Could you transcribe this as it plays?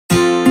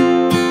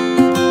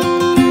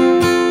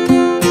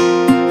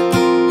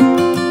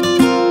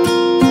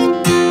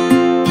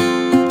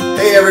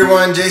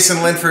everyone,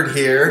 Jason Linford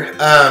here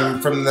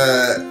from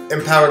the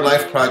Empowered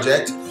Life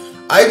Project.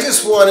 I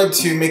just wanted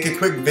to make a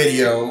quick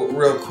video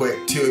real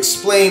quick to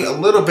explain a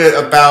little bit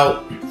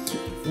about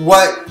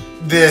what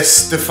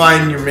this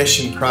Define Your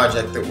Mission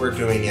project that we're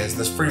doing is,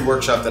 this free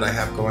workshop that I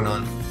have going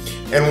on,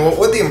 and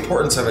what the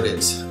importance of it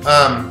is.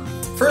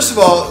 First of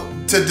all,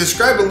 to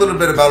describe a little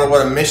bit about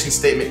what a mission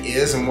statement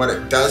is and what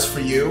it does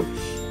for you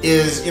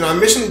is, a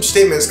mission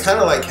statement is kind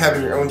of like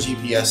having your own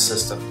GPS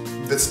system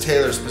that's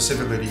tailored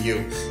specifically to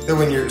you. That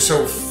when you're,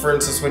 so for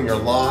instance, when you're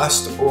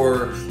lost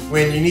or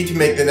when you need to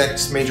make the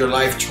next major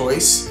life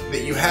choice,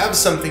 that you have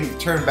something to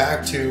turn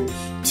back to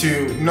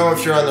know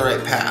if you're on the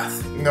right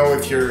path, know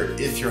if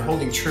you're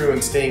holding true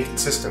and staying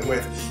consistent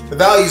with the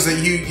values that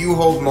you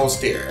hold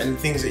most dear and the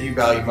things that you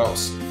value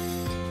most.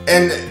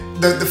 And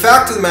the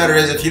fact of the matter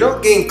is, if you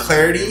don't gain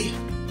clarity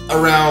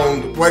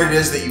around what it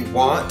is that you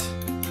want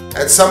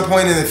at some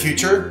point in the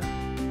future,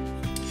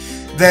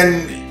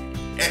 then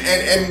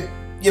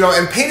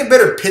and paint a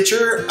better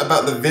picture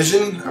about the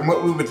vision and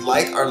what we would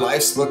like our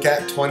lives to look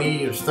at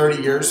 20 or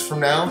 30 years from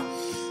now,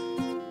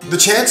 the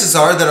chances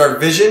are that our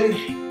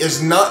vision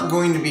is not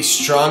going to be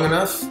strong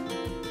enough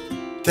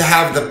to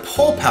have the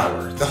pull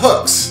power, the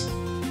hooks,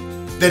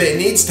 that it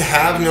needs to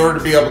have in order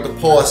to be able to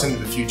pull us into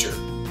the future.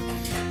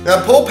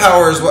 Now, pull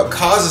power is what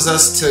causes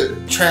us to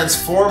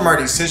transform our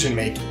decision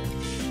making,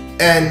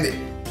 and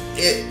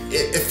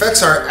it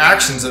affects our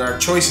actions and our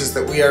choices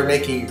that we are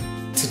making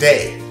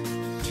today.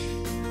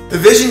 The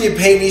vision you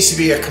paint needs to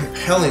be a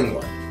compelling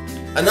one,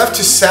 enough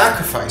to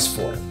sacrifice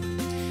for.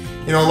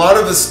 A lot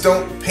of us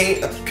don't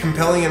paint a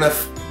compelling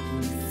enough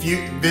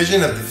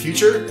vision of the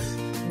future,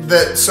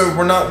 so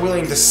we're not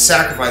willing to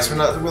sacrifice, we're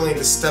not willing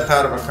to step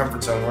out of our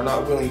comfort zone, we're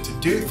not willing to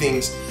do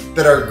things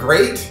that are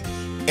great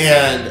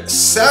and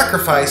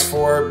sacrifice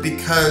for,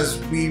 because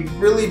we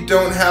really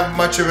don't have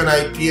much of an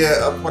idea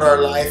of what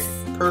our life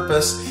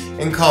purpose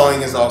and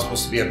calling is all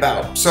supposed to be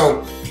about.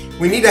 So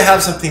we need to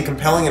have something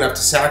compelling enough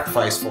to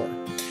sacrifice for.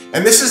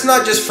 And this is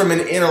not just from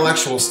an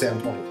intellectual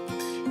standpoint.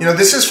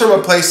 This is from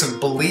a place of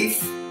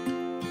belief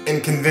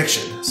and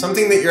conviction,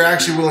 something that you're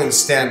actually willing to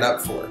stand up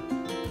for.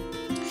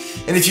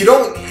 And if you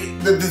don't,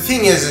 the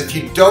thing is, if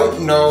you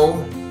don't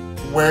know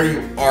where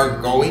you are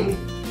going,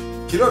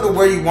 if you don't know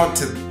where you want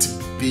to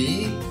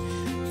be,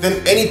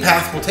 then any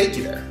path will take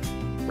you there,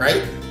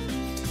 right?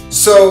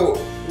 So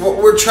what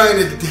we're trying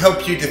to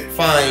help you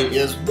define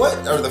is, what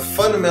are the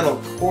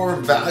fundamental core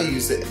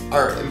values that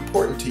are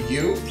important to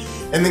you,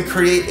 and then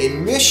create a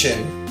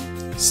mission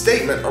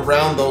statement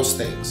around those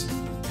things.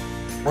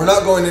 We're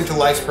not going into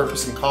life's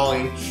purpose and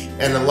calling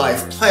and a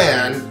life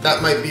plan.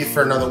 That might be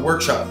for another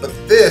workshop, but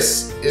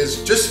this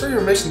is just for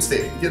your mission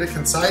statement. Get a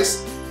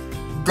concise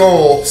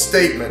goal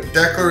statement,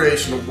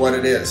 declaration of what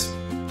it is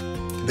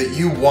that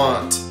you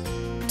want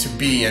to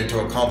be and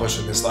to accomplish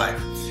in this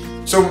life.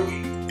 So,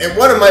 and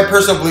one of my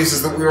personal beliefs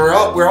is that we're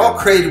all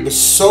created with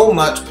so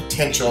much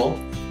potential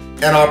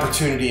and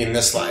opportunity in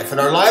this life,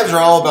 and our lives are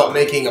all about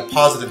making a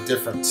positive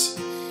difference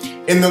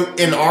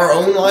in our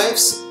own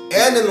lives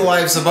and in the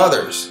lives of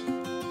others.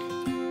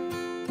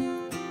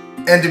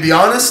 And to be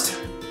honest,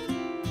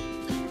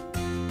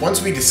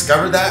 once we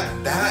discover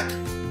that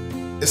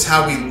is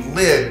how we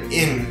live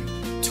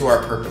into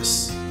our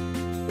purpose.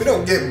 We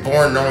don't get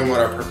born knowing what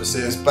our purpose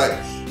is, but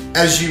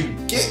as you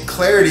get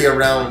clarity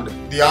around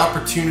the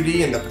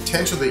opportunity and the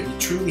potential that you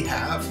truly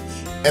have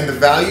and the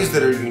values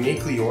that are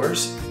uniquely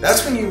yours,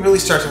 that's when you really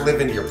start to live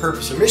into your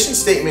purpose. Your mission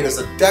statement is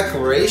a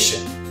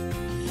declaration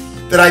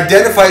that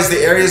identifies the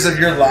areas of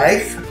your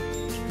life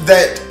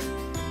that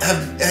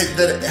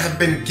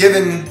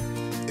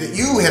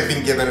you have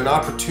been given an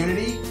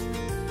opportunity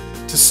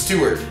to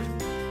steward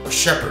or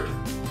shepherd.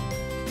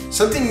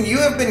 Something you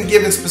have been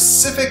given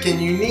specific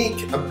and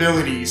unique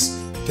abilities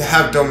to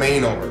have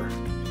domain over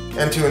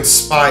and to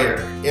inspire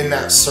in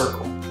that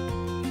circle.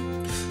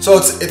 So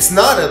it's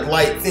not a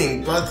light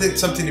thing, not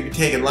something to be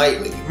taken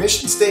lightly.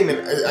 Mission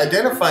statement,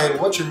 identifying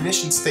what your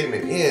mission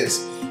statement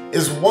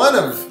is one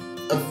of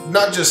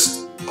not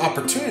just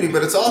opportunity,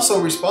 but it's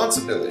also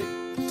responsibility.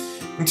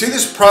 And through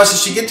this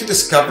process, you get to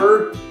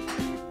discover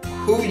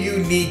who you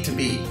need to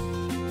be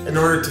in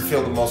order to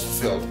feel the most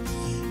fulfilled.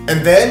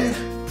 And then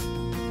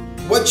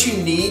what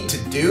you need to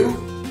do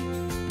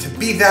to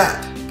be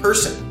that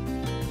person.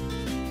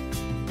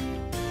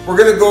 We're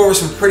going to go over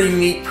some pretty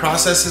neat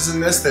processes in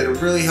this that will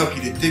really help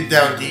you to dig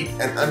down deep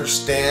and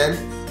understand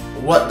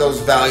what those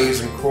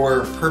values and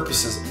core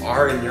purposes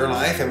are in your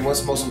life and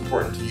what's most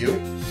important to you.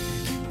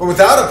 But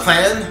without a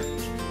plan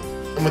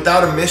and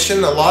without a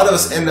mission, a lot of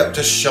us end up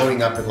just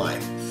showing up in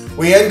life.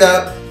 We end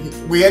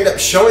up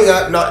showing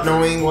up not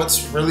knowing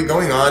what's really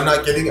going on,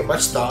 not giving it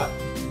much thought.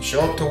 We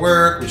show up to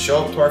work, we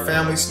show up to our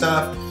family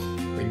stuff,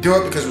 we do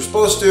it because we're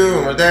supposed to,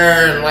 and we're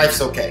there, and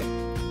life's okay,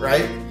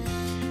 right?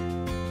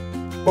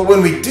 But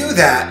when we do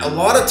that, a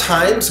lot of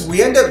times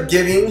we end up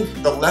giving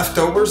the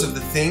leftovers of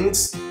the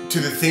things to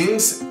the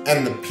things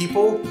and the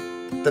people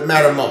that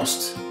matter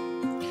most.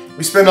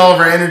 We spend all of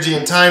our energy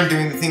and time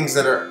doing the things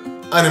that are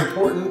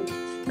unimportant,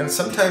 and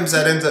sometimes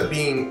that ends up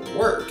being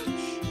work.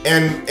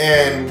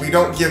 and we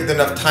don't give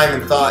enough time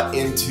and thought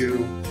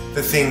into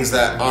the things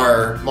that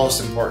are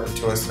most important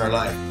to us in our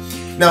life.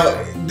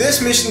 Now,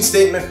 this mission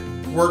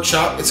statement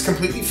workshop, it's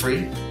completely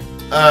free.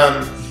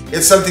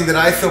 It's something that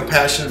I feel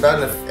passionate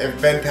about and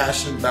have been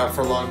passionate about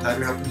for a long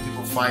time, helping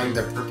people find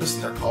their purpose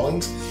and their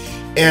callings.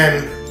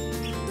 And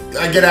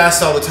I get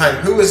asked all the time,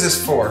 who is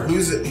this for?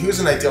 Who's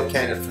an ideal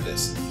candidate for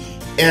this?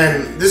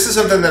 And this is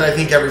something that I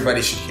think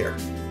everybody should hear.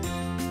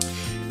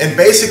 And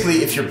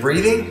basically, if you're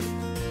breathing,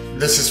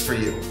 this is for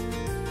you.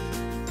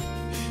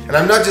 And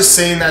I'm not just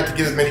saying that to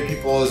get as many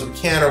people as we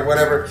can or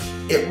whatever.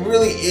 It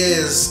really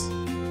is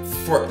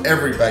for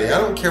everybody. I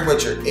don't care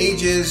what your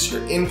age is,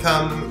 your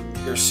income,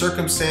 your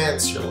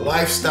circumstance, your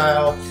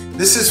lifestyle.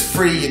 This is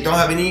free. You don't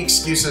have any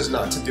excuses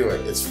not to do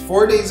it. It's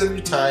 4 days of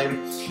your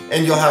time,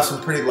 and you'll have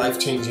some pretty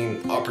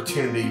life-changing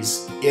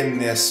opportunities in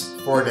this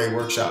 4-day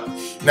workshop.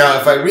 Now,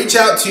 if I reach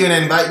out to you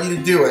and invite you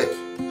to do it,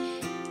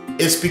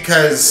 it's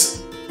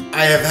because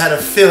I have had a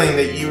feeling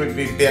that you would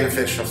be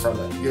beneficial from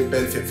it. You would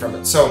benefit from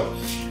it. So,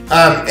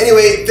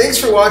 anyway, thanks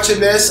for watching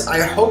this.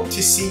 I hope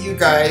to see you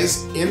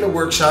guys in the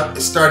workshop.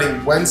 It's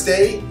starting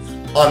Wednesday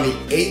on the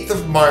 8th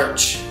of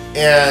March,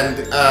 and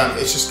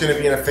it's just going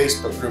to be in a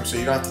Facebook group, so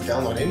you don't have to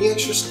download any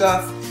extra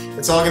stuff.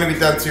 It's all going to be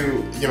done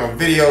through,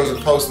 videos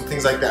and posts and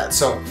things like that.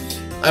 So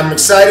I'm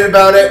excited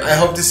about it. I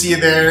hope to see you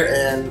there,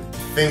 and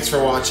thanks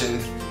for watching.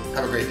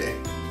 Have a great day.